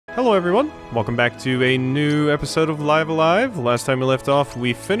Hello everyone, welcome back to a new episode of Live Alive. Last time we left off,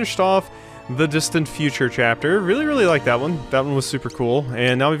 we finished off the Distant Future chapter. Really like that one. That one was super cool.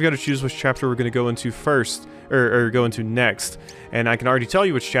 And now we've got to choose which chapter we're going to go into first, or go into next. And I can already tell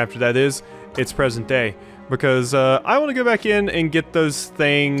you which chapter that is. It's present day. Because I want to go back in and get those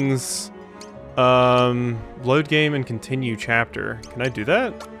things, load game and continue chapter. Can I do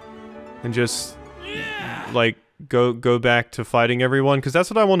that? And just, like, go back to fighting everyone? Because that's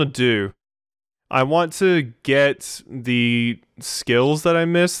what I want to do. I want to get the skills that I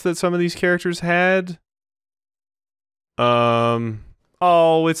missed that some of these characters had.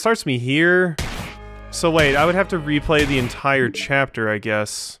 Oh, it starts me here. So wait, I would have to replay the entire chapter, I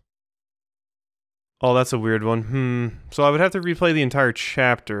guess. Oh, that's a weird one. So I would have to replay the entire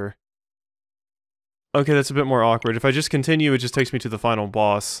chapter. Okay, that's a bit more awkward. If I just continue, it just takes me to the final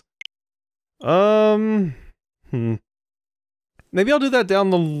boss. Maybe I'll do that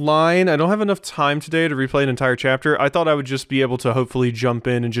down the line. I don't have enough time today to replay an entire chapter. I thought I would just be able to hopefully jump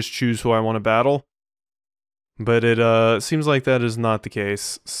in and just choose who I want to battle. But it seems like that is not the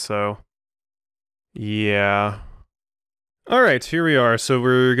case, so yeah. Alright, here we are. So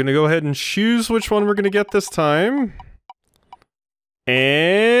we're gonna go ahead and choose which one we're gonna get this time.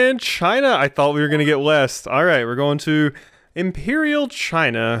 And China! I thought we were gonna get West. Alright, we're going to Imperial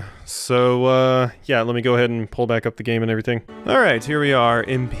China. So, yeah, let me go ahead and pull back up the game and everything. Alright, here we are.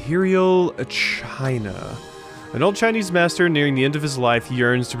 Imperial China. An old Chinese master nearing the end of his life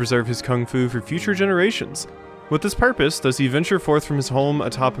yearns to preserve his kung fu for future generations. With this purpose, does he venture forth from his home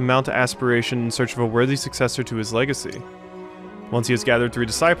atop Mount Aspiration in search of a worthy successor to his legacy. Once he has gathered 3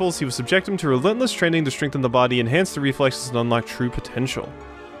 disciples, he will subject them to relentless training to strengthen the body, enhance the reflexes, and unlock true potential.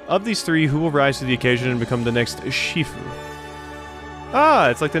 Of these 3, who will rise to the occasion and become the next Shifu? Ah,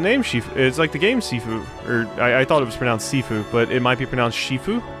 it's like the name Shifu. It's like the game Sifu. Or, I thought it was pronounced Sifu, but it might be pronounced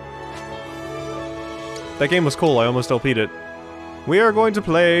Shifu. That game was cool, I almost LP'd it. We are going to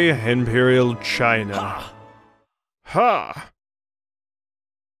play Imperial China. Ha!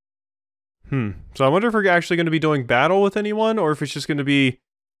 So I wonder if we're actually going to be doing battle with anyone, or if it's just going to be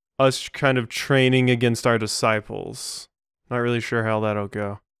us kind of training against our disciples. Not really sure how that'll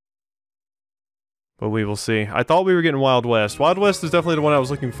go. But we will see. I thought we were getting Wild West. Wild West is definitely the one I was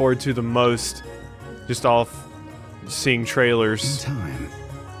looking forward to the most, just off seeing trailers. In time,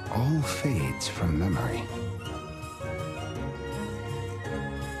 all fades from memory.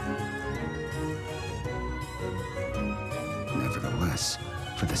 Nevertheless,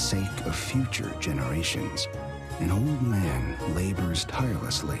 for the sake of future generations, an old man labors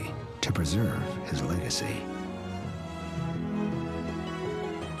tirelessly to preserve his legacy.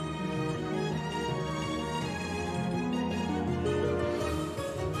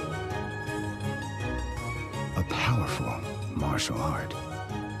 A powerful martial art.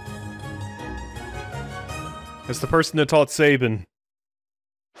 It's the person that taught Sabin.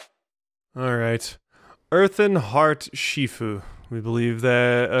 Alright. Earthen Heart Shifu. We believe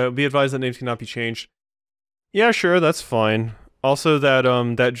that, be advised that names cannot be changed. Yeah, sure, that's fine. Also,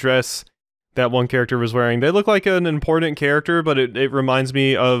 that dress that one character was wearing, they look like an important character, but it reminds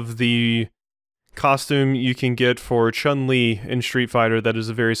me of the costume you can get for Chun-Li in Street Fighter that is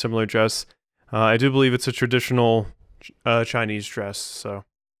a very similar dress. I do believe it's a traditional Chinese dress, so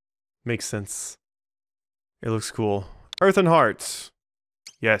makes sense. It looks cool. Earthen Heart.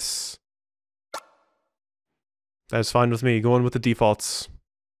 Yes. That's fine with me. Going with the defaults.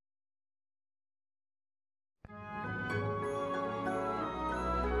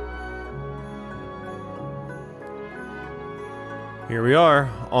 Here we are,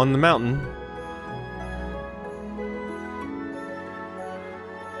 on the mountain.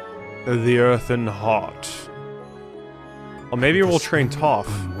 The Earthen Heart. Or maybe we'll train Toph.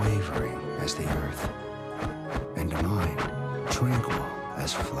 Unwavering as the earth, and a mind tranquil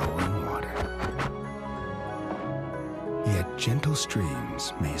as flowing water. Yet gentle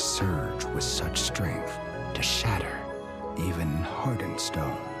streams may surge with such strength to shatter even hardened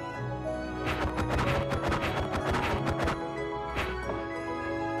stone.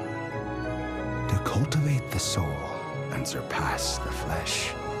 To cultivate the soul and surpass the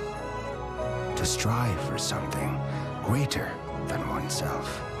flesh. To strive for something greater than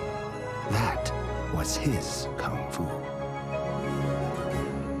oneself. That was his kung fu.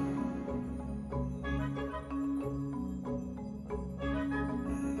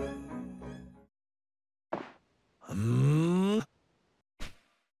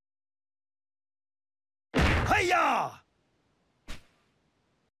 Hiya!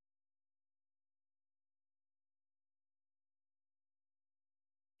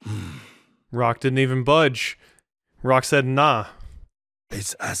 Rock didn't even budge. Rock said nah.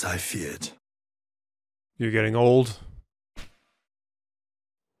 It's as I feared. You're getting old.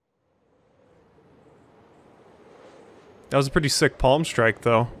 That was a pretty sick palm strike,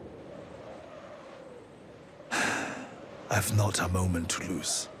 though. I've not a moment to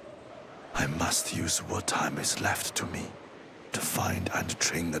lose. I must use what time is left to me to find and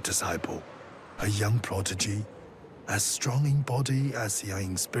train the disciple, a young prodigy, as strong in body as young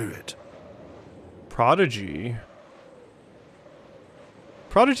in spirit. Prodigy?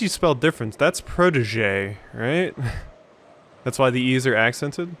 Prodigy spelled different. That's protege, right? That's why the E's are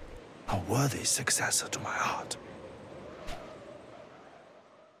accented? A worthy successor to my art.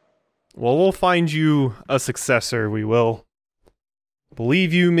 Well, we'll find you a successor, we will.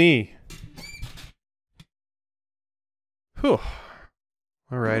 Believe you me. Whew.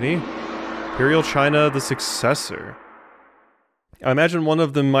 Alrighty. Imperial China, the successor. I imagine one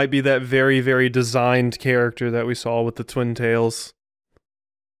of them might be that very, very designed character that we saw with the twin tails.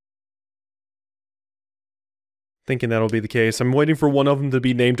 Thinking that'll be the case. I'm waiting for one of them to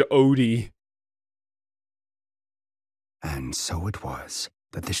be named Odie. And so it was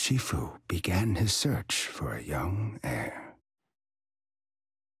that the Shifu began his search for a young heir.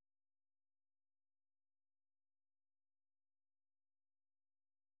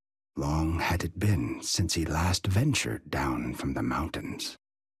 Long had it been since he last ventured down from the mountains.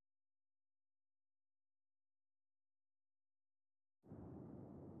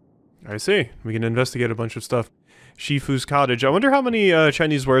 I see. We can investigate a bunch of stuff. Shifu's cottage. I wonder how many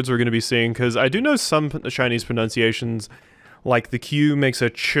Chinese words we're going to be seeing, because I do know some Chinese pronunciations, like the Q makes a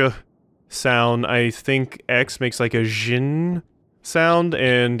ch sound. I think X makes like a jin sound,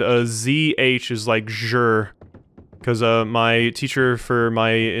 and ZH is like zh. Because my teacher for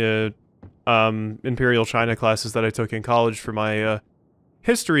my Imperial China classes that I took in college for my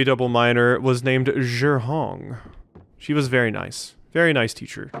history double minor was named Zhe Hong. She was very nice. Very nice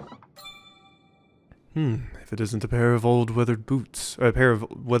teacher. If it isn't a pair of old weathered boots. A pair of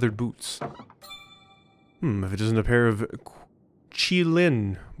weathered boots. If it isn't a pair of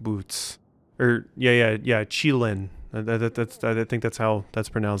Qilin boots. Yeah, Qilin. I think that's how that's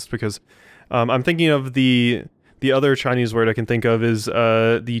pronounced, because I'm thinking of the other Chinese word I can think of is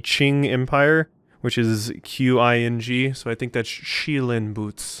the Qing Empire, which is Qing, so I think that's Qilin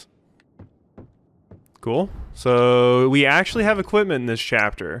boots. Cool. So we actually have equipment in this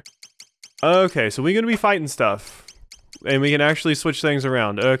chapter. Okay, so we're gonna be fighting stuff. And we can actually switch things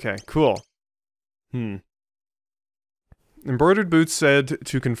around. Okay, cool. Embroidered boots said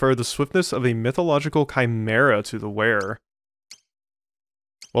to confer the swiftness of a mythological chimera to the wearer.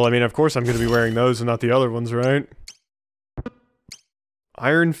 Well, I mean, of course I'm gonna be wearing those and not the other ones, right?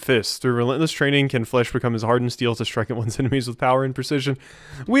 Iron Fist. Through relentless training, can flesh become as hardened steel to strike at one's enemies with power and precision?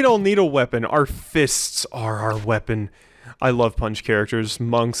 We don't need a weapon. Our fists are our weapon. I love punch characters.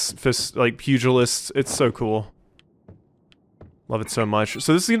 Monks, fists, like pugilists. It's so cool. Love it so much.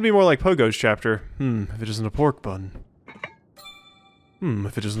 So this is gonna be more like Pogo's chapter. If it isn't a pork bun.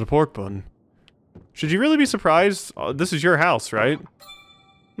 If it isn't a pork bun. Should you really be surprised? This is your house, right?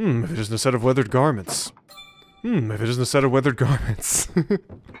 If it isn't a set of weathered garments. If it isn't a set of weathered garments.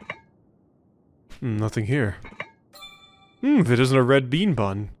 Nothing here. If it isn't a red bean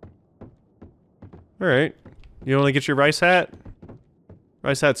bun. Alright. You only get your rice hat?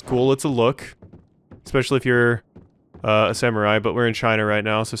 Rice hat's cool, it's a look. Especially if you're a samurai, but we're in China right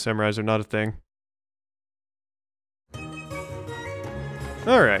now, so samurais are not a thing.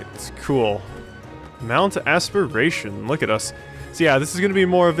 Alright, cool. Mount Aspiration, look at us. So yeah, this is going to be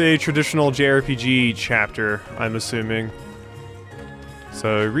more of a traditional JRPG chapter, I'm assuming.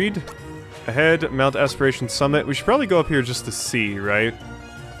 So, read ahead, Mount Aspiration Summit. We should probably go up here just to see, right?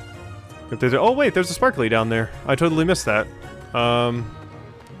 If there's oh wait, there's a sparkly down there. I totally missed that.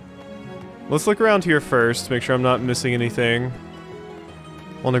 Let's look around here first, make sure I'm not missing anything.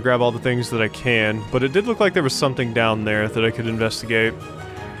 I want to grab all the things that I can, but it did look like there was something down there that I could investigate.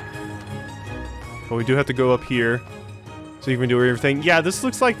 But we do have to go up here. So you can do everything. Yeah, this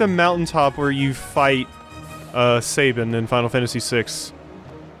looks like the mountaintop where you fight Sabin in Final Fantasy VI.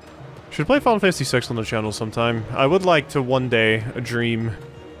 Should play Final Fantasy VI on the channel sometime. I would like to one day, a dream,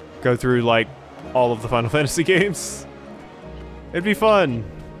 go through like all of the Final Fantasy games. It'd be fun.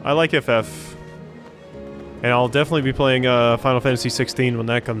 I like FF. And I'll definitely be playing Final Fantasy 16 when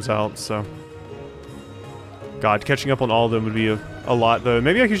that comes out, so. God, catching up on all of them would be a lot though.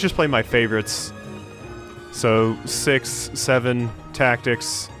 Maybe I could just play my favorites. So, 6, 7,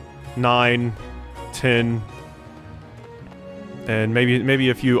 Tactics, 9, 10, and maybe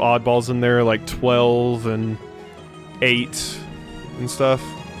a few oddballs in there, like 12 and 8 and stuff.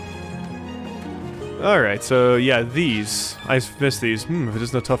 Alright, so yeah, these. I missed these. It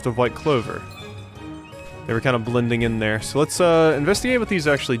is no tuft of white clover. They were kind of blending in there. So let's investigate what these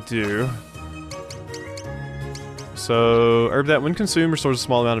actually do. So, herb that when consumed restores a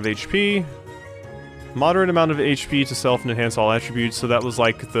small amount of HP. Moderate amount of HP to self and enhance all attributes. So that was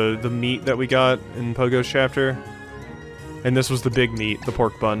like the meat that we got in Pogo's chapter. And this was the big meat, the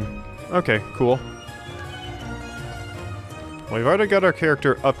pork bun. Okay, cool. Well, we've already got our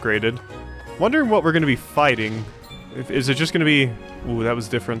character upgraded. Wondering what we're going to be fighting. Is it just going to be... Ooh, that was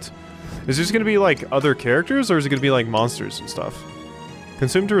different. Is it just going to be like other characters, or is it going to be like monsters and stuff?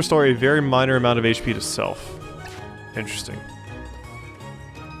 Consume to restore a very minor amount of HP to self. Interesting.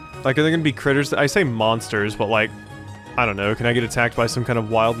 Like, are there gonna be critters? I say monsters, but like, I don't know, can I get attacked by some kind of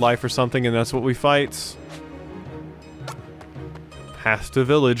wildlife or something and that's what we fight? Path to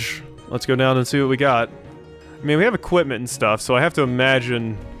village. Let's go down and see what we got. I mean, we have equipment and stuff, so I have to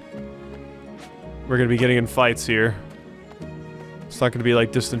imagine we're gonna be getting in fights here. It's not gonna be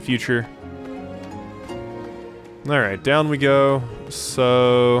like distant future. Alright, down we go.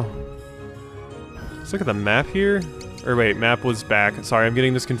 So... let's look at the map here. Or wait, map was back. Sorry, I'm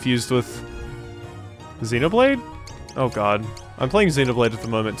getting this confused with Xenoblade? Oh god. I'm playing Xenoblade at the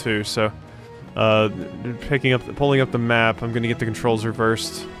moment too, so pulling up the map, I'm gonna get the controls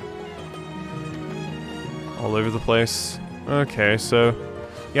reversed. All over the place. Okay, so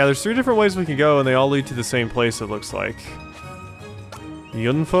yeah, there's 3 different ways we can go and they all lead to the same place it looks like.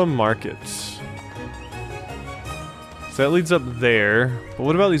 Yunfa Market. So that leads up there, but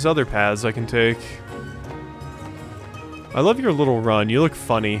what about these other paths I can take? I love your little run. You look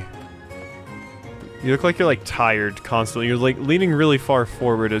funny. You look like you're like tired constantly. You're like leaning really far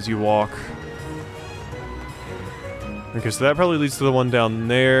forward as you walk. Okay, so that probably leads to the one down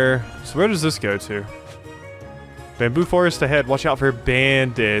there. So where does this go to? Bamboo forest ahead. Watch out for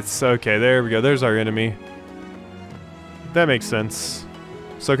bandits. Okay, there we go. There's our enemy. That makes sense.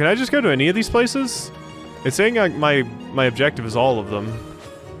 So can I just go to any of these places? It's saying my objective is all of them.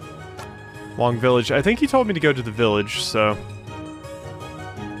 Long village. I think he told me to go to the village, so...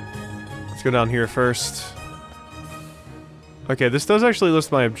 let's go down here first. Okay, this does actually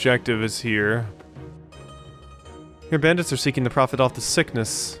list my objective is here. Your bandits are seeking to profit off the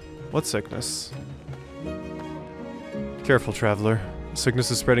sickness. What sickness? Careful, traveler.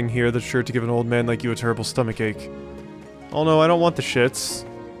 Sickness is spreading here that's sure to give an old man like you a terrible stomachache. Oh no, I don't want the shits.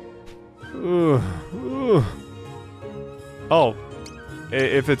 Ugh. Ugh. Oh.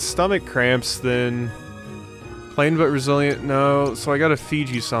 If it's stomach cramps, then... plain but resilient, no, so I gotta feed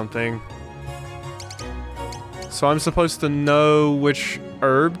you something. So I'm supposed to know which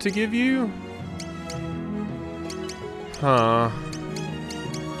herb to give you? Huh.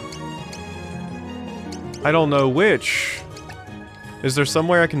 I don't know which. Is there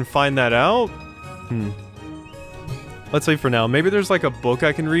somewhere I can find that out? Let's say for now. Maybe there's like a book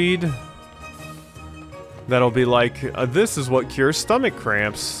I can read. That'll be like, this is what cures stomach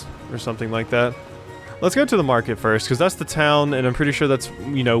cramps, or something like that. Let's go to the market first, because that's the town, and I'm pretty sure that's,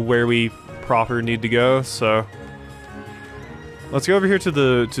 you know, where we proper need to go, so... let's go over here to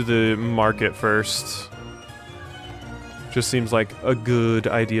the market first. Just seems like a good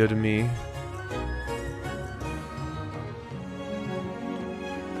idea to me.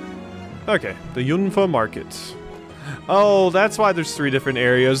 Okay, the Yunfa Market. Oh, that's why there's 3 different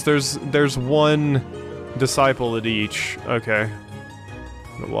areas. There's one... disciple at each. Okay.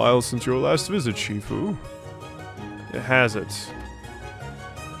 Been a while since your last visit, Shifu. It has it.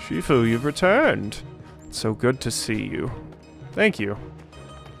 Shifu, you've returned. It's so good to see you. Thank you.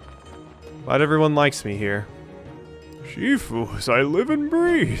 Glad everyone likes me here. Shifu, as I live and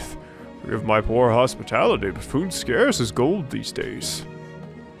breathe. Forgive my poor hospitality, but food's scarce as gold these days.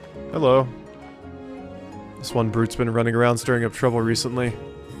 Hello. This one brute's been running around stirring up trouble recently.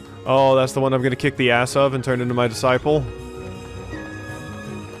 Oh, that's the one I'm gonna kick the ass of and turn into my disciple?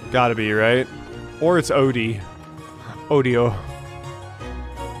 Gotta be, right? Or it's Odie. Odio.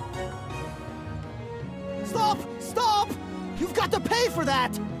 Stop! Stop! You've got to pay for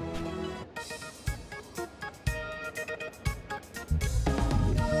that!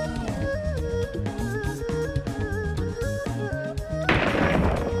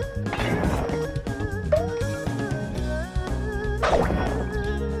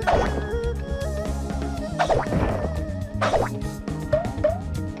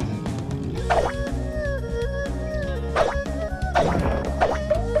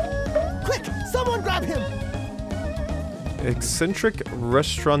 Eccentric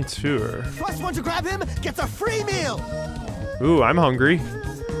restaurateur. First one to grab him gets a free meal! Ooh, I'm hungry.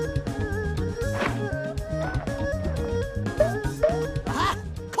 Aha!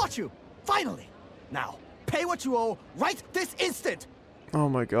 Caught you! Finally! Now, pay what you owe right this instant! Oh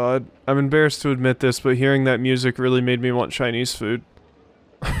my god. I'm embarrassed to admit this, but hearing that music really made me want Chinese food.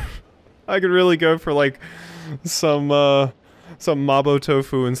 I could really go for like some mabo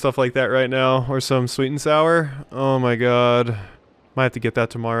tofu and stuff like that right now, or some sweet and sour. Oh my god. Might have to get that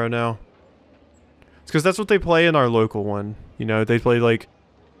tomorrow now. It's because that's what they play in our local one. You know, they play like,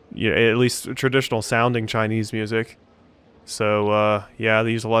 yeah, at least traditional sounding Chinese music. So, yeah,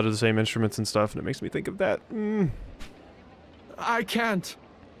 they use a lot of the same instruments and stuff, and it makes me think of that. I can't.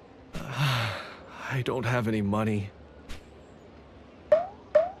 I don't have any money.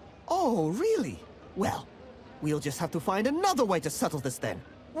 Oh, really? Well, we'll just have to find another way to settle this then,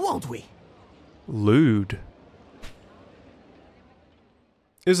 won't we? Lewd.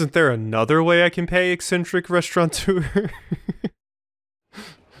 Isn't there another way I can pay eccentric restaurateur?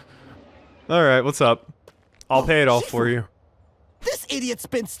 Alright, what's up? I'll pay it all for you. This idiot's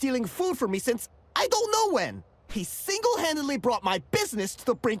been stealing food from me since I don't know when. He single-handedly brought my business to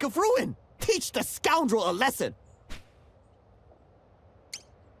the brink of ruin. Teach the scoundrel a lesson.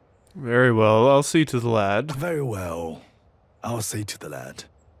 Very well, I'll see to the lad. Very well. I'll say to the lad.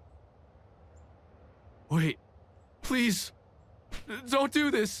 Wait, please, don't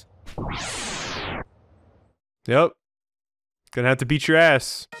do this. Yep. Gonna have to beat your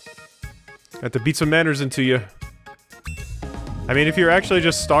ass. Have to beat some manners into you. I mean, if you're actually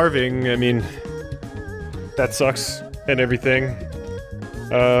just starving, I mean, that sucks and everything.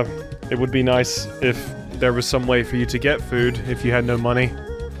 It would be nice if there was some way for you to get food if you had no money.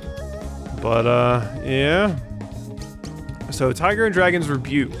 But, yeah. So, Tiger and Dragon's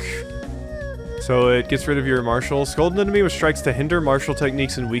Rebuke. So, it gets rid of your martial. Scold an enemy with strikes to hinder martial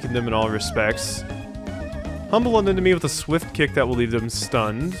techniques and weaken them in all respects. Humble an enemy with a swift kick that will leave them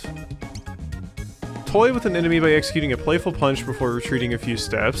stunned. Toy with an enemy by executing a playful punch before retreating a few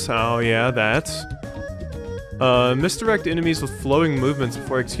steps. Oh, yeah, that. Misdirect enemies with flowing movements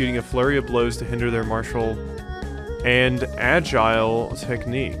before executing a flurry of blows to hinder their martial and agile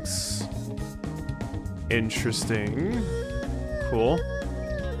techniques. Interesting. Cool.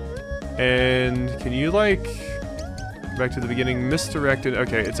 And can you, like, back to the beginning, misdirected.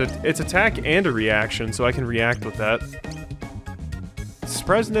 Okay, it's attack and a reaction, so I can react with that.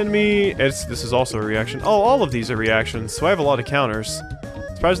 Surprise an enemy. This is also a reaction. Oh, all of these are reactions, so I have a lot of counters.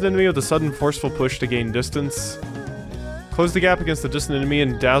 Surprise an enemy with a sudden forceful push to gain distance. Close the gap against the distant enemy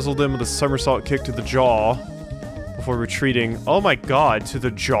and dazzle them with a somersault kick to the jaw before retreating. Oh my god, to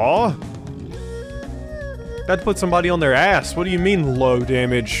the jaw? That'd put somebody on their ass. What do you mean low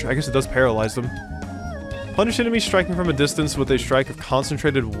damage? I guess it does paralyze them. Punish enemies striking from a distance with a strike of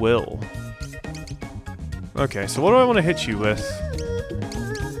concentrated will. Okay, so what do I want to hit you with?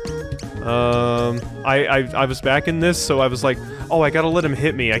 I was back in this, so I was like, oh, I gotta let him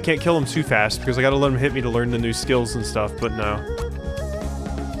hit me. I can't kill him too fast, because I gotta let him hit me to learn the new skills and stuff, but no.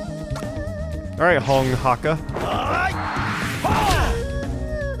 Alright, Hong Haka.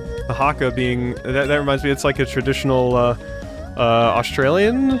 The Haka being... That reminds me, it's like a traditional,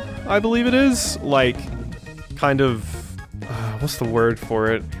 Australian, I believe it is? Like, kind of... what's the word for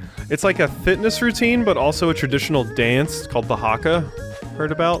it? It's like a fitness routine, but also a traditional dance called the Haka.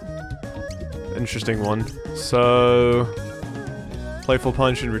 Heard about? Interesting one. So... Playful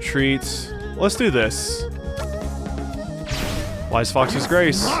punch and retreat. Let's do this. Wise Fox's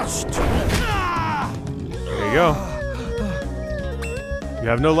Grace. There you go. You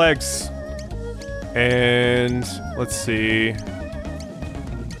have no legs. And... let's see...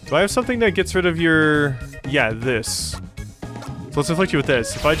 Do I have something that gets rid of your... Yeah, this. So let's afflict you with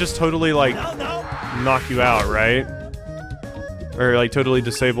this. If I just totally, like, knock you out, right? Or, like, totally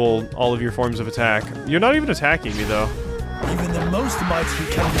disable all of your forms of attack. You're not even attacking me, though. Even the most mighty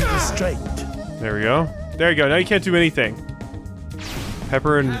can be restrained. There we go. There you go. Now you can't do anything.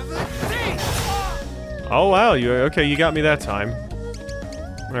 Pepper and... Oh, wow. Okay, you got me that time.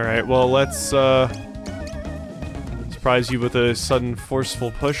 Alright, well, let's, surprise you with a sudden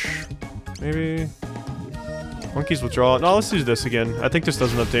forceful push. Maybe... Monkey's Withdrawal. No, let's do this again. I think this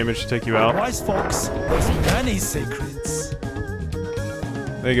does enough damage to take you out. Wise fox has many secrets.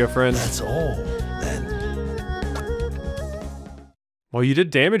 There you go, friend. That's all, then. Well, you did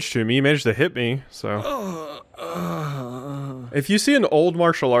damage to me. You managed to hit me, so... If you see an old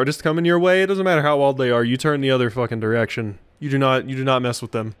martial artist coming your way, it doesn't matter how old they are, you turn the other fucking direction. You do not mess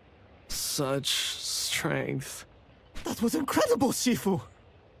with them. Such strength. That was incredible, Shifu!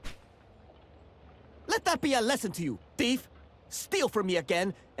 Let that be a lesson to you, thief! Steal from me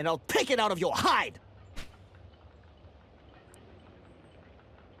again, and I'll take it out of your hide!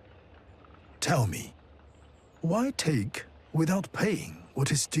 Tell me, why take without paying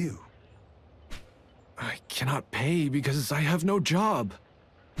what is due? I cannot pay because I have no job.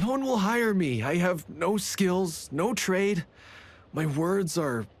 No one will hire me. I have no skills, no trade. My words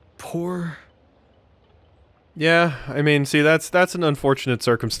are poor. Yeah, I mean, see, that's an unfortunate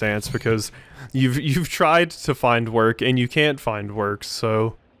circumstance because you've tried to find work and you can't find work,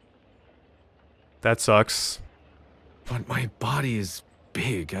 so that sucks. But my body is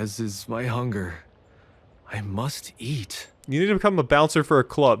big, as is my hunger. I must eat. You need to become a bouncer for a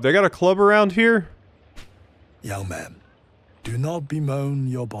club. They got a club around here? Young man, do not bemoan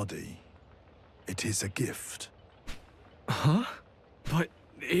your body. It is a gift. Huh? But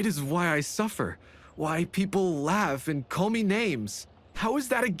it is why I suffer. Why people laugh and call me names. How is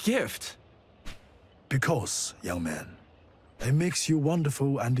that a gift? Because, young man, it makes you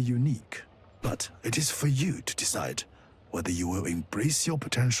wonderful and unique. But it is for you to decide whether you will embrace your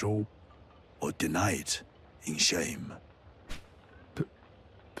potential or deny it in shame.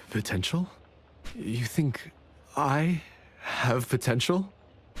 Potential? You think I have potential?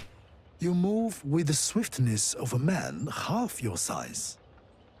 You move with the swiftness of a man half your size.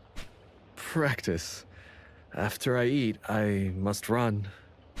 Practice. After I eat, I must run.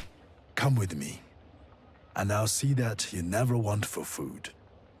 Come with me, and I'll see that you never want for food.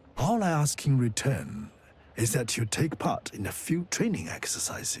 All I ask in return is that you take part in a few training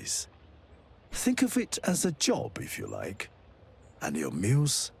exercises. Think of it as a job, if you like, and your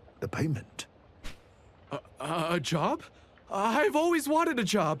meals, the payment. A job? I've always wanted a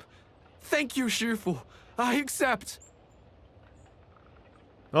job. Thank you, Shifu. I accept.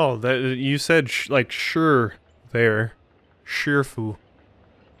 Oh, that you said like sure there. Shifu.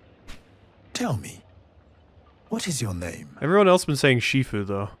 Tell me, what is your name? Everyone else been saying Shifu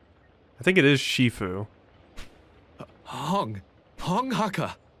though. I think it is Shifu. Hong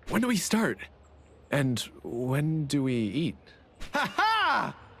Haka. When do we start? And when do we eat? Ha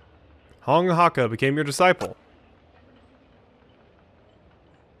ha! Hong Haka became your disciple.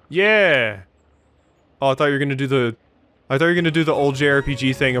 Yeah. Oh, I thought you were gonna do the old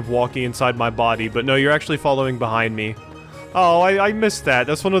JRPG thing of walking inside my body, but no, you're actually following behind me. Oh, I missed that.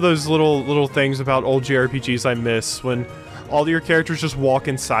 That's one of those little things about old JRPGs I miss, when all your characters just walk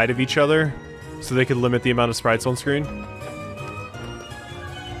inside of each other, so they can limit the amount of sprites on screen.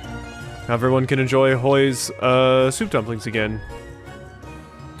 Now everyone can enjoy Hoi's soup dumplings again.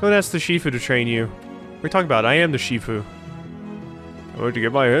 Go and ask the Shifu to train you. What are you talking about? I am the Shifu. I'm going to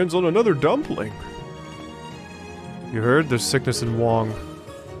get my hands on another dumpling. You heard? There's sickness in Wong.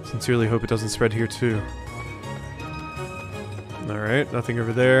 Sincerely hope it doesn't spread here too. Alright, nothing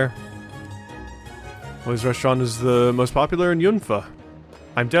over there. Hoi's restaurant is the most popular in Yunfa.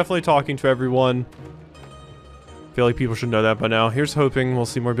 I'm definitely talking to everyone. Feel like people should know that by now. Here's hoping we'll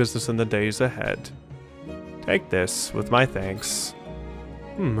see more business in the days ahead. Take this, with my thanks.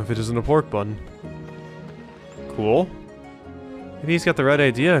 If it isn't a pork bun. Cool. Maybe he's got the right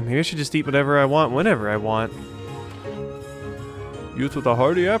idea. Maybe I should just eat whatever I want, whenever I want. Youth with a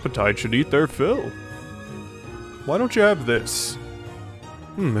hearty appetite should eat their fill. Why don't you have this?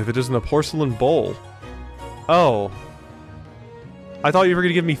 If it isn't a porcelain bowl. Oh. I thought you were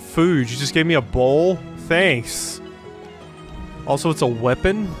gonna give me food. You just gave me a bowl? Thanks. Also, it's a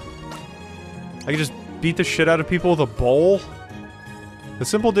weapon? I can just beat the shit out of people with a bowl? A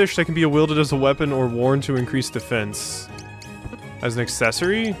simple dish that can be wielded as a weapon or worn to increase defense. As an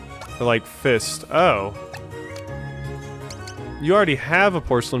accessory? Or like fist. Oh. You already have a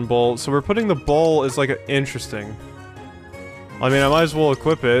porcelain bowl, so we're putting the bowl as like a interesting. I mean, I might as well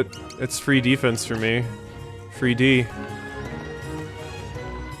equip it. It's free defense for me. Free D.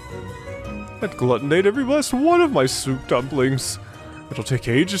 That glutton ate every last one of my soup dumplings. It'll take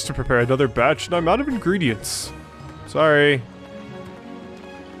ages to prepare another batch, and I'm out of ingredients. Sorry.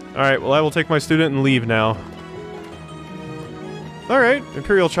 Alright, well I will take my student and leave now. Alright,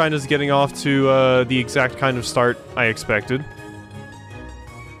 Imperial China's getting off to the exact kind of start I expected.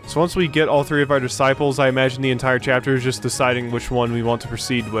 So once we get all three of our disciples, I imagine the entire chapter is just deciding which one we want to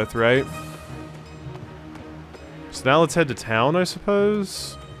proceed with, right? So now let's head to town, I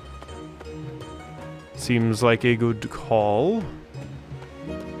suppose? Seems like a good call.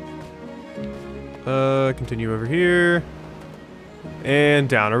 Continue over here. And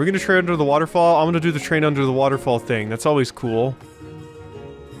down. Are we going to train under the waterfall? I'm going to do the train under the waterfall thing. That's always cool.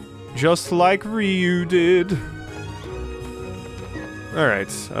 Just like Ryu did.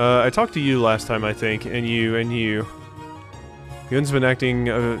 Alright. I talked to you last time, I think. And you. Yun's been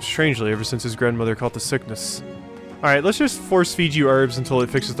acting strangely ever since his grandmother caught the sickness. Alright, let's just force feed you herbs until it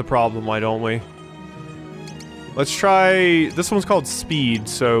fixes the problem, why don't we? Let's try... This one's called Speed,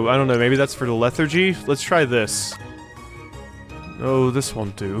 so I don't know, maybe that's for the lethargy? Let's try this. Oh, this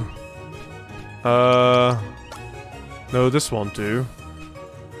won't do. No, this won't do.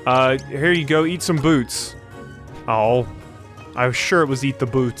 Here you go, eat some boots. Oh, I was sure it was eat the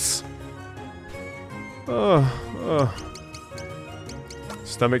boots.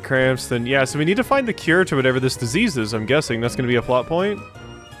 Stomach cramps, then yeah, so we need to find the cure to whatever this disease is, I'm guessing. That's gonna be a plot point?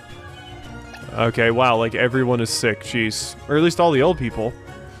 Okay, wow, like everyone is sick, jeez. Or at least all the old people.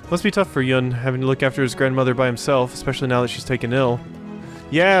 Must be tough for Yun, having to look after his grandmother by himself, especially now that she's taken ill.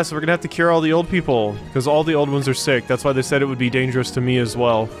 Yeah, so we're gonna have to cure all the old people, because all the old ones are sick. That's why they said it would be dangerous to me as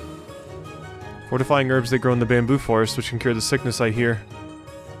well. Fortifying herbs that grow in the bamboo forest, which can cure the sickness, I hear.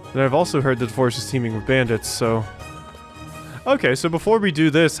 And I've also heard that the forest is teeming with bandits, so... Okay, so before we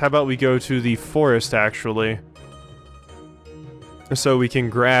do this, how about we go to the forest, actually? So we can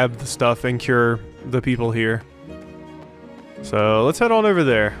grab the stuff and cure the people here. So, let's head on over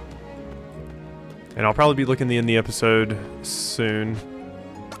there. And I'll probably be looking in the episode soon.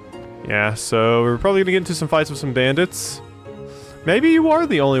 Yeah, so we're probably gonna get into some fights with some bandits. Maybe you are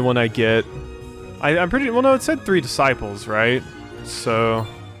the only one I get. I'm pretty... Well, no, it said 3 disciples, right? So...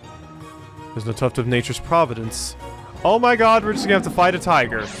 There's no tuft of nature's providence. Oh my god, we're just gonna have to fight a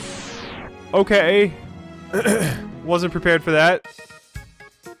tiger. Okay. Wasn't prepared for that.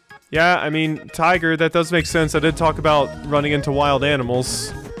 Yeah, I mean, tiger, that does make sense. I did talk about running into wild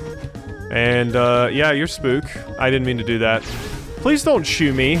animals. And, yeah, you're spook. I didn't mean to do that. Please don't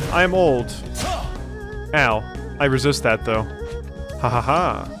shoo me. I am old. Ow. I resist that, though. Ha ha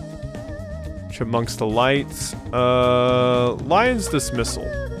ha. Chipmunk's Delight. Lion's Dismissal.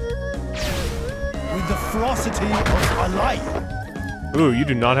 With the ferocity of a lion. Ooh, you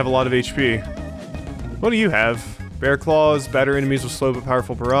do not have a lot of HP. What do you have? Bear Claws, batter enemies with slow but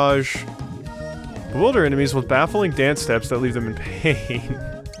powerful barrage. Bewilder enemies with baffling dance steps that leave them in pain.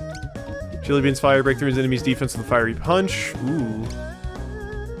 Chili Bean's Fire, break through his enemy's defense with a fiery punch. Ooh.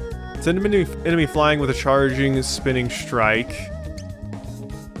 Send an enemy flying with a charging, spinning strike.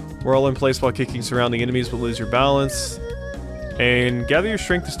 Whirl in place while kicking surrounding enemies but lose your balance. And gather your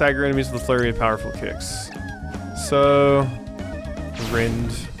strength to stagger enemies with a flurry of powerful kicks. So... Rend.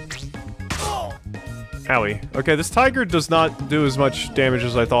 Owie. Okay, this tiger does not do as much damage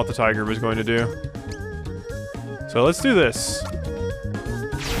as I thought the tiger was going to do. So let's do this.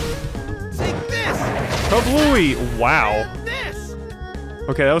 Take this! Kablooey! Wow. And this!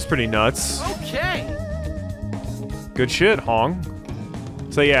 Okay, that was pretty nuts. Okay! Good shit, Hong.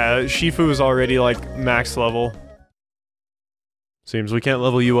 So yeah, Shifu is already like max level. Seems we can't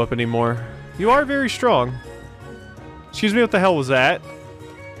level you up anymore. You are very strong. Excuse me, what the hell was that?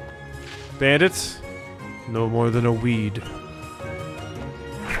 Bandits? No more than a weed.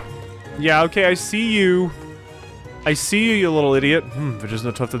 Yeah, okay, I see you. I see you, you little idiot. But there's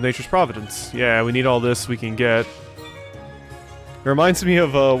no tuft of nature's providence. Yeah, we need all this we can get. It reminds me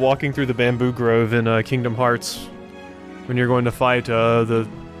of walking through the bamboo grove in Kingdom Hearts. When you're going to fight the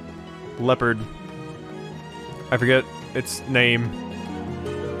leopard. I forget its name.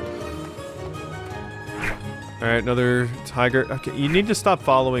 Alright, another tiger. Okay, you need to stop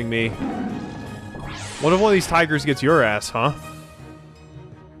following me. What if one of these tigers gets your ass, huh?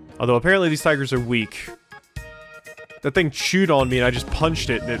 Although apparently these tigers are weak. That thing chewed on me and I just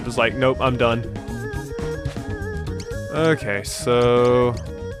punched it and it was like, nope, I'm done. Okay, so...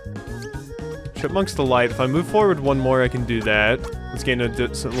 Chipmunk's Delight. If I move forward one more, I can do that. Let's gain a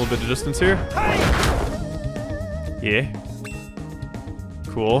little bit of distance here. Yeah.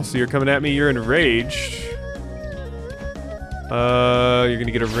 Cool, so you're coming at me, you're enraged. You're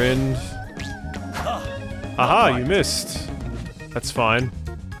gonna get a rend. Aha, you missed. That's fine.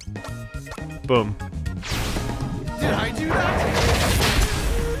 Boom. Did I do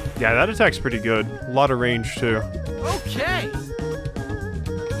that? Yeah, that attack's pretty good. A lot of range, too. Okay!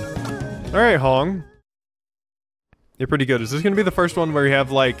 Alright, Hong. You're pretty good. Is this gonna be the first one where we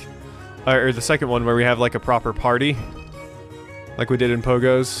have, like... or the second one where we have, like, a proper party? Like we did in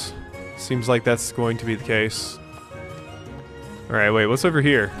Pogo's? Seems like that's going to be the case. Alright, wait, what's over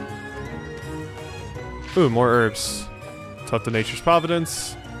here? Ooh, more herbs. Tuft of Nature's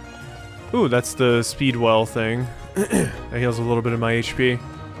Providence. Ooh, that's the Speedwell thing. That heals a little bit of my HP.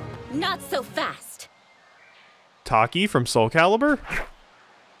 Not so fast. Taki from Soul Calibur?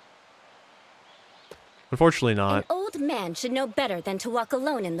 Unfortunately not. An old man should know better than to walk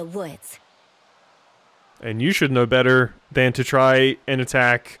alone in the woods. And you should know better than to try and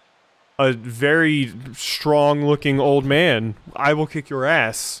attack a very strong-looking old man. I will kick your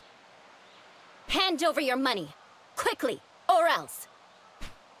ass. Hand over your money. Quickly, or else.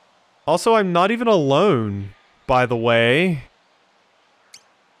 Also, I'm not even alone, by the way.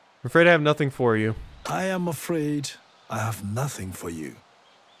 I'm afraid I have nothing for you. I am afraid I have nothing for you.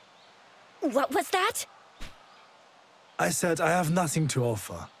 What was that? I said I have nothing to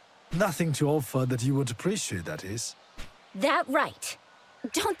offer. Nothing to offer that you would appreciate, that is. That right.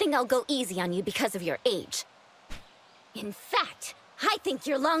 Don't think I'll go easy on you because of your age. In fact, I think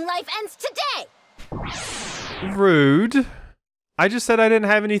your long life ends today! Rude. I just said I didn't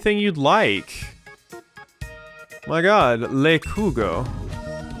have anything you'd like. My god, Le Kugo.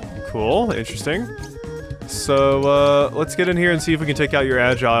 Cool, interesting. So, let's get in here and see if we can take out your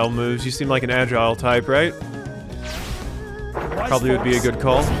agile moves. You seem like an agile type, right? Probably would be a good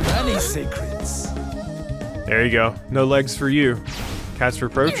call. Many secrets. There you go. No legs for you. Cat's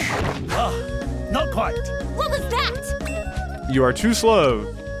reproach. Not quite. What was that? You are too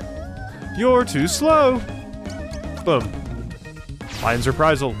slow. You're too slow. Boom. Lion's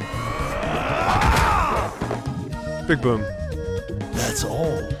reprisal. Big boom. That's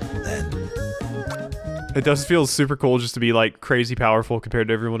all, then. It does feel super cool just to be, like, crazy powerful compared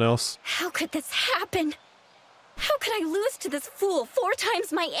to everyone else. How could this happen? How could I lose to this fool 4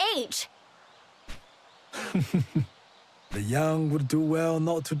 times my age? The young would do well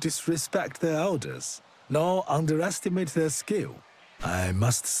not to disrespect their elders, nor underestimate their skill. I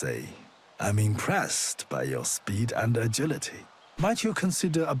must say, I'm impressed by your speed and agility. Might you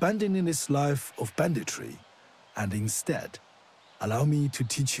consider abandoning this life of banditry, and instead, allow me to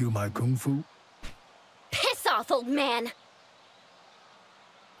teach you my kung fu? Piss off, old man!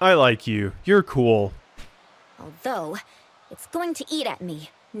 I like you. You're cool. Although, it's going to eat at me,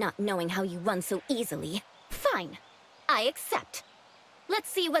 not knowing how you run so easily. Fine, I accept. Let's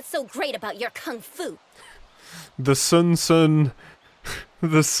see what's so great about your kung fu. The Sun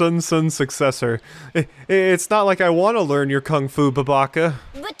successor. It's not like I want to learn your kung fu, Babaka.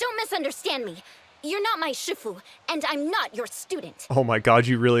 But don't misunderstand me. You're not my Shifu, and I'm not your student. Oh my god,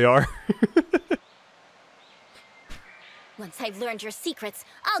 you really are. Once I've learned your secrets,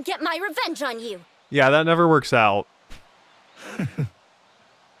 I'll get my revenge on you. Yeah, that never works out.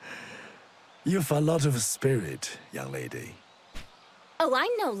 You've a lot of spirit, young lady. Oh, I'm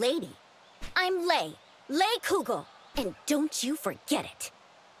no lady. I'm Lei Kugo, and don't you forget it.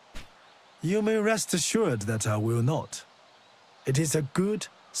 You may rest assured that I will not. It is a good,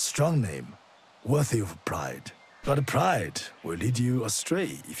 strong name, worthy of pride. But pride will lead you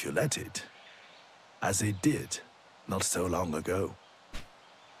astray if you let it. As it did, not so long ago.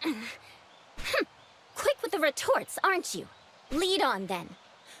 Quick with the retorts, aren't you? Lead on, then.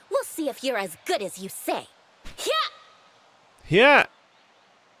 We'll see if you're as good as you say. Yeah! Yeah!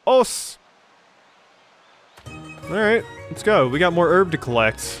 Os! Alright, let's go. We got more herb to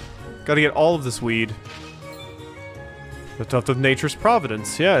collect. Gotta get all of this weed. The tuft of nature's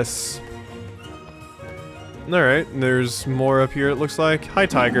providence, yes. Alright, there's more up here it looks like. Hi,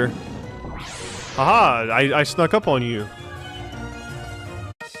 tiger. Aha! I snuck up on you.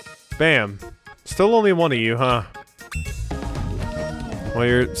 Bam. Still only one of you, huh? Well,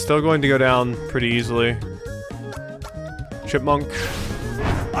 you're still going to go down pretty easily. Chipmunk.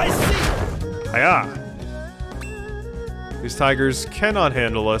 I see! Hiya! These tigers cannot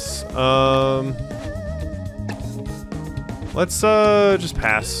handle us. Let's, just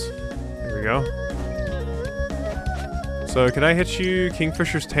pass. There we go. So, can I hit you?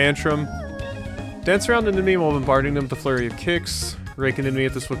 Kingfisher's Tantrum. Dance around an enemy while bombarding them with a flurry of kicks. Rake an enemy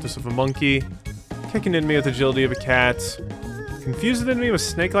with the swiftness of a monkey. Kick an enemy with the agility of a cat. Confuse an enemy with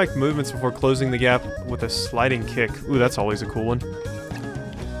snake-like movements before closing the gap with a sliding kick. Ooh, that's always a cool one.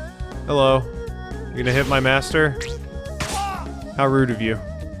 Hello. You gonna hit my master? How rude of you.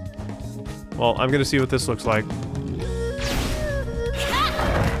 Well, I'm gonna see what this looks like.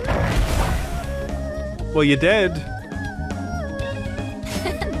 Well, you dead.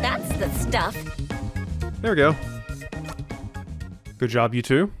 That's the stuff. There we go. Good job, you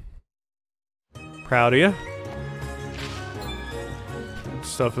two. Proud of you.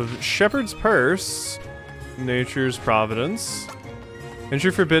 Stuff of Shepherd's Purse. Nature's Providence.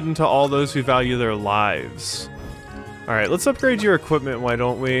 Entry forbidden to all those who value their lives. Alright, let's upgrade your equipment, why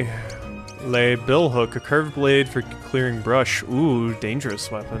don't we? Lay Billhook, a curved blade for clearing brush. Ooh, dangerous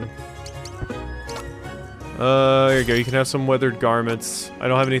weapon. There you go, you can have some weathered garments. I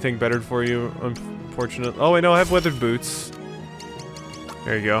don't have anything bettered for you, unfortunately. Oh, wait, no, I have weathered boots.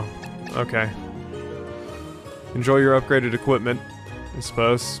 There you go. Okay. Enjoy your upgraded equipment, I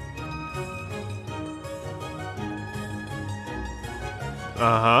suppose.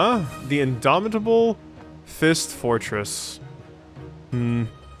 Uh-huh. The Indomitable Fist Fortress. I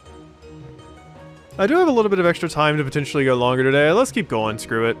do have a little bit of extra time to potentially go longer today. Let's keep going,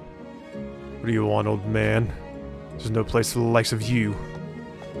 screw it. What do you want, old man? There's no place for the likes of you.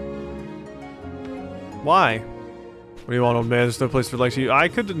 Why? do you want, old man? There's no place for like you. I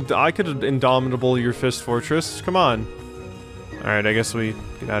could indomitable your fist fortress. Come on. Alright, I guess we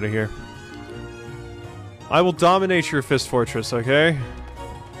get out of here. I will dominate your fist fortress, okay?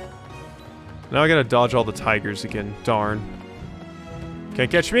 Now I gotta dodge all the tigers again. Darn. Can't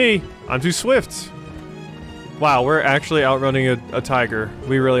catch me! I'm too swift! Wow, we're actually outrunning a tiger.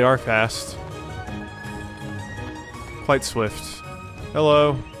 We really are fast. Quite swift.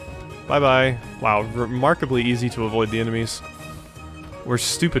 Hello. Bye-bye. Wow, remarkably easy to avoid the enemies. We're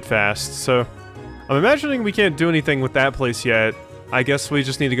stupid fast, so... I'm imagining we can't do anything with that place yet. I guess we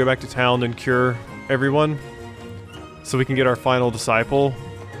just need to go back to town and cure everyone. So we can get our final disciple.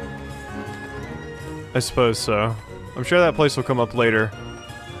 I suppose so. I'm sure that place will come up later.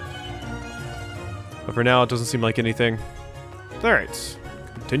 But for now, it doesn't seem like anything. Alright.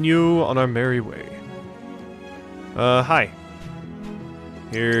 Continue on our merry way. Hi.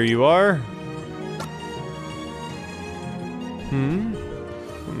 Here you are.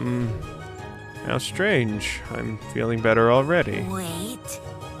 How strange. I'm feeling better already. Wait,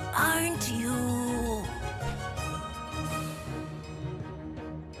 aren't you?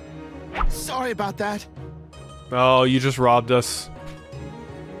 Sorry about that. Oh, you just robbed us.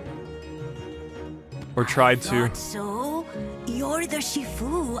 Or tried to. Thought so? You're the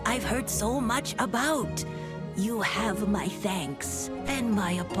Shifu I've heard so much about. You have my thanks and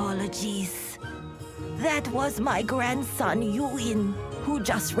my apologies. That was my grandson, Yuin, who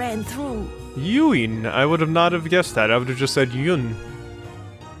just ran through. Yuin? I would have not have guessed that. I would have just said Yun.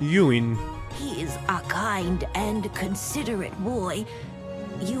 Yuin. He is a kind and considerate boy,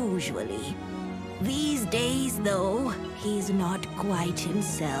 usually. These days, though, he's not quite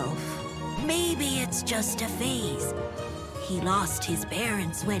himself. Maybe it's just a phase. He lost his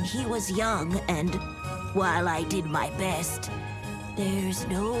parents when he was young, and while I did my best, there's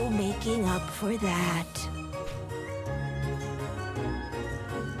no making up for that.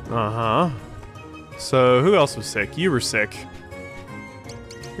 Uh-huh. So, who else was sick? You were sick.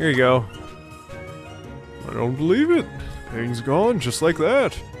 Here you go. I don't believe it. Pain's gone, just like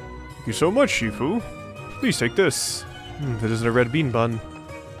that. Thank you so much, Shifu. Please take this. That isn't a red bean bun.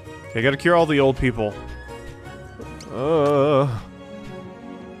 Okay, I gotta cure all the old people. How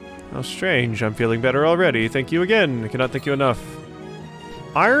strange. I'm feeling better already. Thank you again. I cannot thank you enough.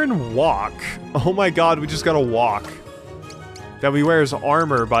 Iron walk. Oh my god, we just got a walk. That we wear as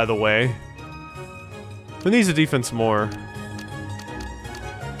armor, by the way. Who needs a defense more?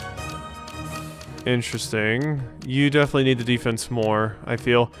 Interesting. You definitely need the defense more, I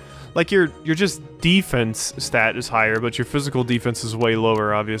feel. Like, your just defense stat is higher, but your physical defense is way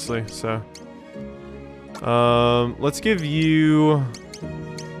lower, obviously, so... let's give you...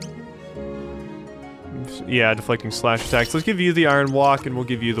 Yeah, deflecting slash attacks. Let's give you the iron walk, and we'll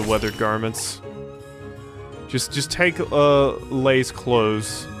give you the weathered garments. Just take, Lay's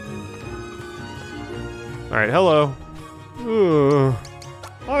clothes. Alright, hello.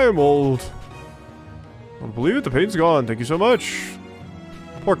 I am old. I don't believe it, the pain's gone. Thank you so much.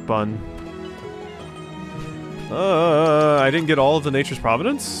 Pork bun. I didn't get all of the Nature's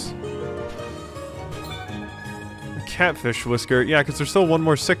Providence? A catfish whisker. Yeah, because there's still one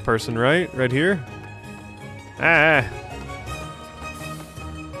more sick person, right? Right here? Ah.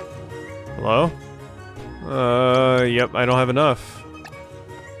 Hello? Yep, I don't have enough.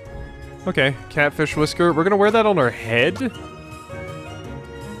 Okay, catfish whisker. We're gonna wear that on our head?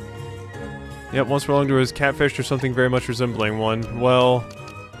 Yep, once belonged to his catfish or something very much resembling one. Well,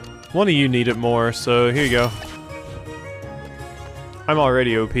 one of you need it more, so here you go. I'm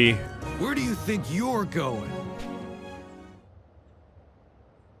already OP. Where do you think you're going?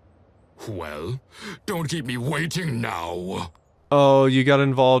 Well, don't keep me waiting now. Oh, you got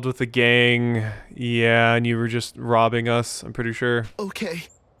involved with the gang. Yeah, and you were just robbing us, I'm pretty sure. Okay.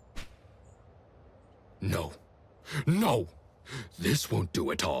 No. No! This won't do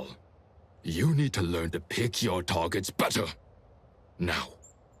it all. You need to learn to pick your targets better. Now,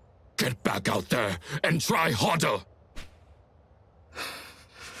 get back out there and try harder!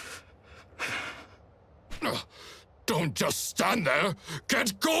 Don't just stand there!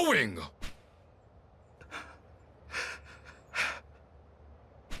 Get going!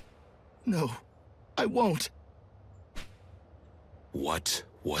 No, I won't. What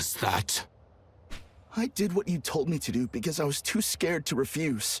was that? I did what you told me to do because I was too scared to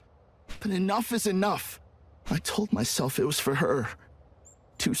refuse. But enough is enough. I told myself it was for her.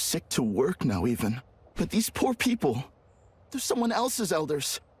 Too sick to work now, even. But these poor people, they're someone else's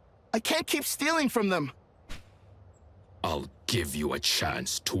elders. I can't keep stealing from them. I'll give you a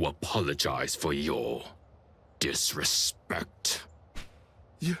chance to apologize for your disrespect.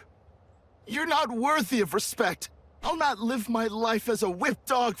 You're not worthy of respect. I'll not live my life as a whip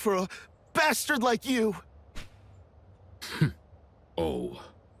dog for a bastard like you. Oh,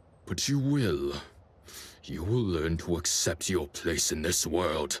 but you will. You will learn to accept your place in this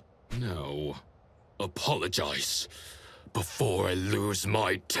world. Now, apologize before I lose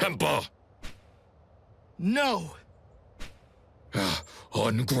my temper. No.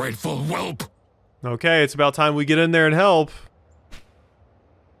 Ungrateful whelp. Okay, it's about time we get in there and help.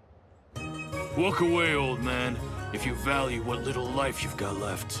 Walk away, old man, if you value what little life you've got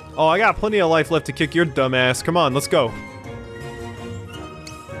left. Oh, I got plenty of life left to kick your dumb ass. Come on, let's go.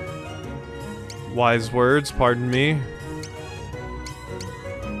 Wise words, pardon me.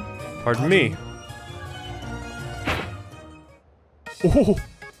 Pardon me. Oh!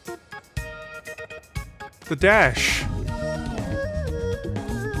 The dash.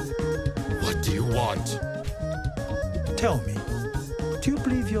 What do you want? Tell me, do you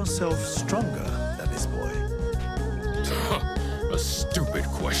believe yourself stronger than this boy? A stupid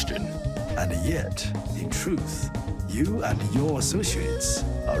question. And yet, in truth, you and your associates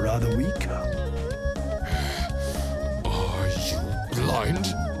are rather weaker. Are you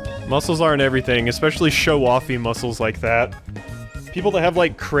blind? Muscles aren't everything, especially show-offy muscles like that. People that have,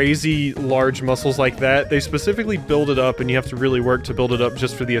 like, crazy large muscles like that, they specifically build it up, and you have to really work to build it up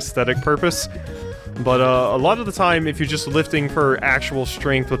just for the aesthetic purpose. But a lot of the time, if you're just lifting for actual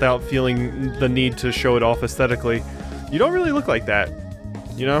strength without feeling the need to show it off aesthetically, you don't really look like that.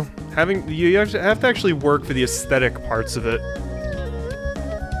 You know? You have to actually work for the aesthetic parts of it.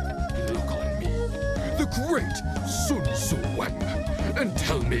 Look on me, the great Sun Tzu Wen, and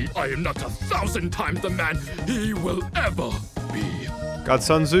tell me I am not 1,000 times the man he will ever be. Got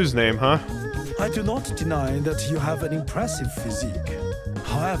Sun Tzu's name, huh? I do not deny that you have an impressive physique.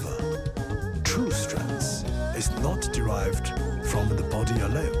 However, true strength is not derived from the body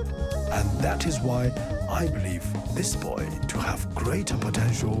alone. And that is why I believe this boy to have greater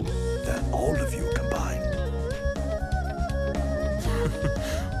potential than all of you combined.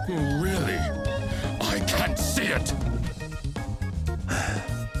 Really? I can't see it!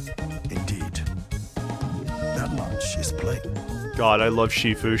 Indeed. That much is plain. God, I love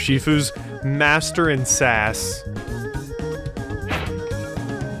Shifu. Shifu's master in sass.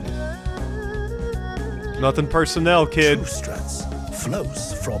 Nothing personnel, kid. True strength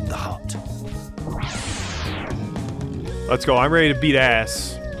flows from the heart. Let's go. I'm ready to beat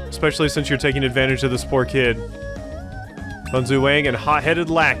ass. Especially since you're taking advantage of this poor kid. Sun Tzu Wang and hot-headed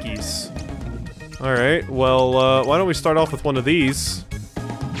lackeys. Alright, well, why don't we start off with one of these?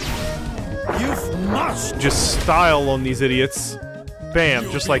 You must! Just style on these idiots. Bam,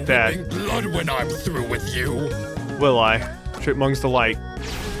 You'll just be like that. weeping blood when I'm through with you. Will I? Chipmunk's delight.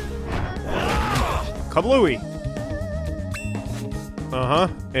 Kablooey! Uh-huh.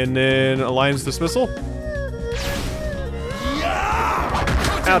 And then Alliance Dismissal.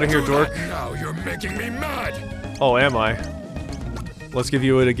 Out of here, dork. Now you're making me mad. Oh, am I? Let's give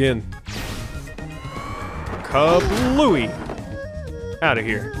you it again. Kablooey! Out of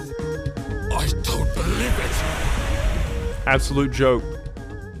here. I don't believe it. Absolute joke.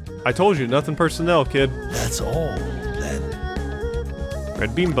 I told you, nothing personnel, kid. That's all, then.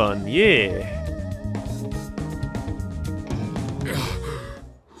 Red bean bun, yeah.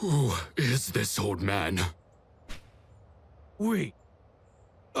 Who is this old man? Wait.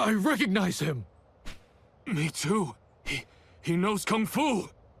 I recognize him. Me too. He knows Kung Fu.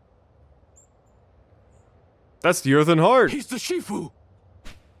 That's the Earthen Heart. He's the Shifu.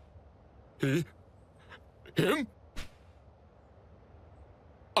 Him?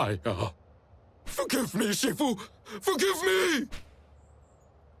 Forgive me, Shifu! Forgive me!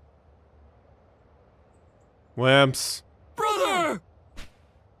 Wamps. Brother!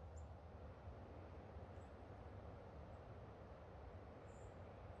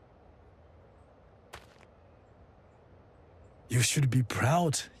 You should be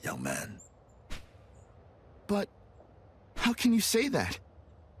proud, young man. But how can you say that?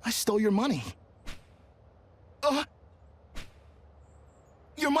 I stole your money.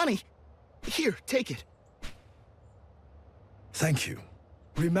 Your money! Here, take it. Thank you.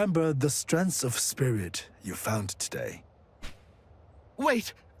 Remember the strength of spirit you found today.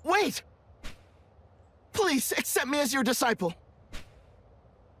 Wait! Wait! Please, accept me as your disciple.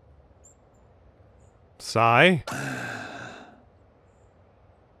 Sigh.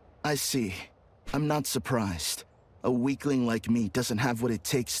 I see. I'm not surprised. A weakling like me doesn't have what it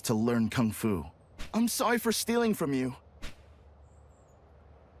takes to learn Kung Fu. I'm sorry for stealing from you.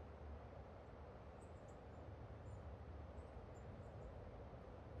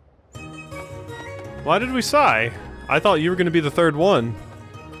 Why did we sigh? I thought you were gonna be the third one.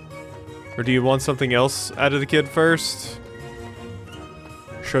 Or do you want something else out of the kid first?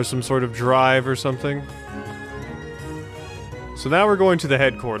 Show some sort of drive or something? So now we're going to the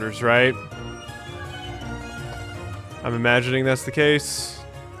headquarters, right? I'm imagining that's the case.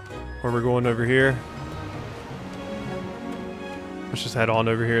 Or we're going over here. Let's just head on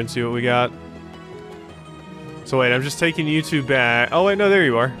over here and see what we got. So wait, I'm just taking you two back. Oh wait, no, there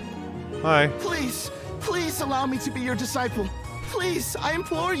you are. Hi. Please, please allow me to be your disciple. Please, I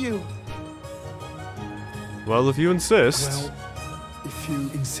implore you. Well, if you insist. Well, if you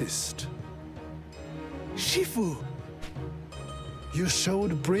insist. Shifu! You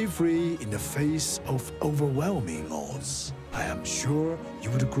showed bravery in the face of overwhelming odds. I am sure you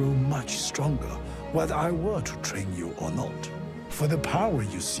would grow much stronger whether I were to train you or not. For the power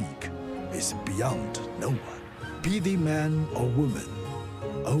you seek is beyond no one. Be they man or woman,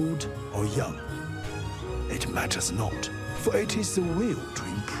 old or young. It matters not, for it is the will to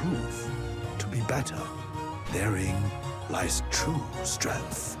improve, to be better. Therein lies true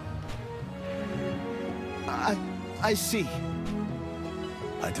strength. I see.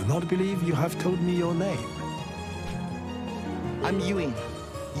 I do not believe you have told me your name. I'm Ewing.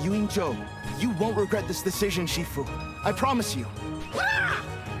 Ewing Zhou. You won't regret this decision, Shifu. I promise you.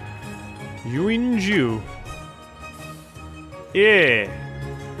 Ewing Zhou. Yeah.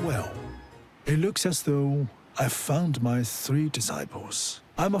 Well, it looks as though I've found my 3 disciples.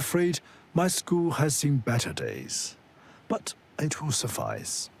 I'm afraid my school has seen better days, but it will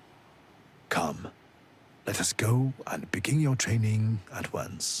suffice. Come, let us go and begin your training at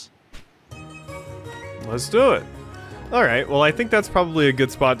once. Let's do it. Alright, well I think that's probably a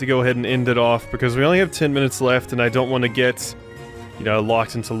good spot to go ahead and end it off because we only have 10 minutes left and I don't want to get, you know,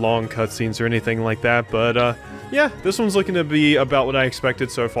 locked into long cutscenes or anything like that, but yeah, this one's looking to be about what I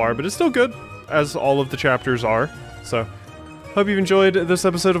expected so far, but it's still good, as all of the chapters are, so hope you've enjoyed this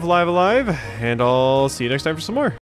episode of Live Alive, and I'll see you next time for some more.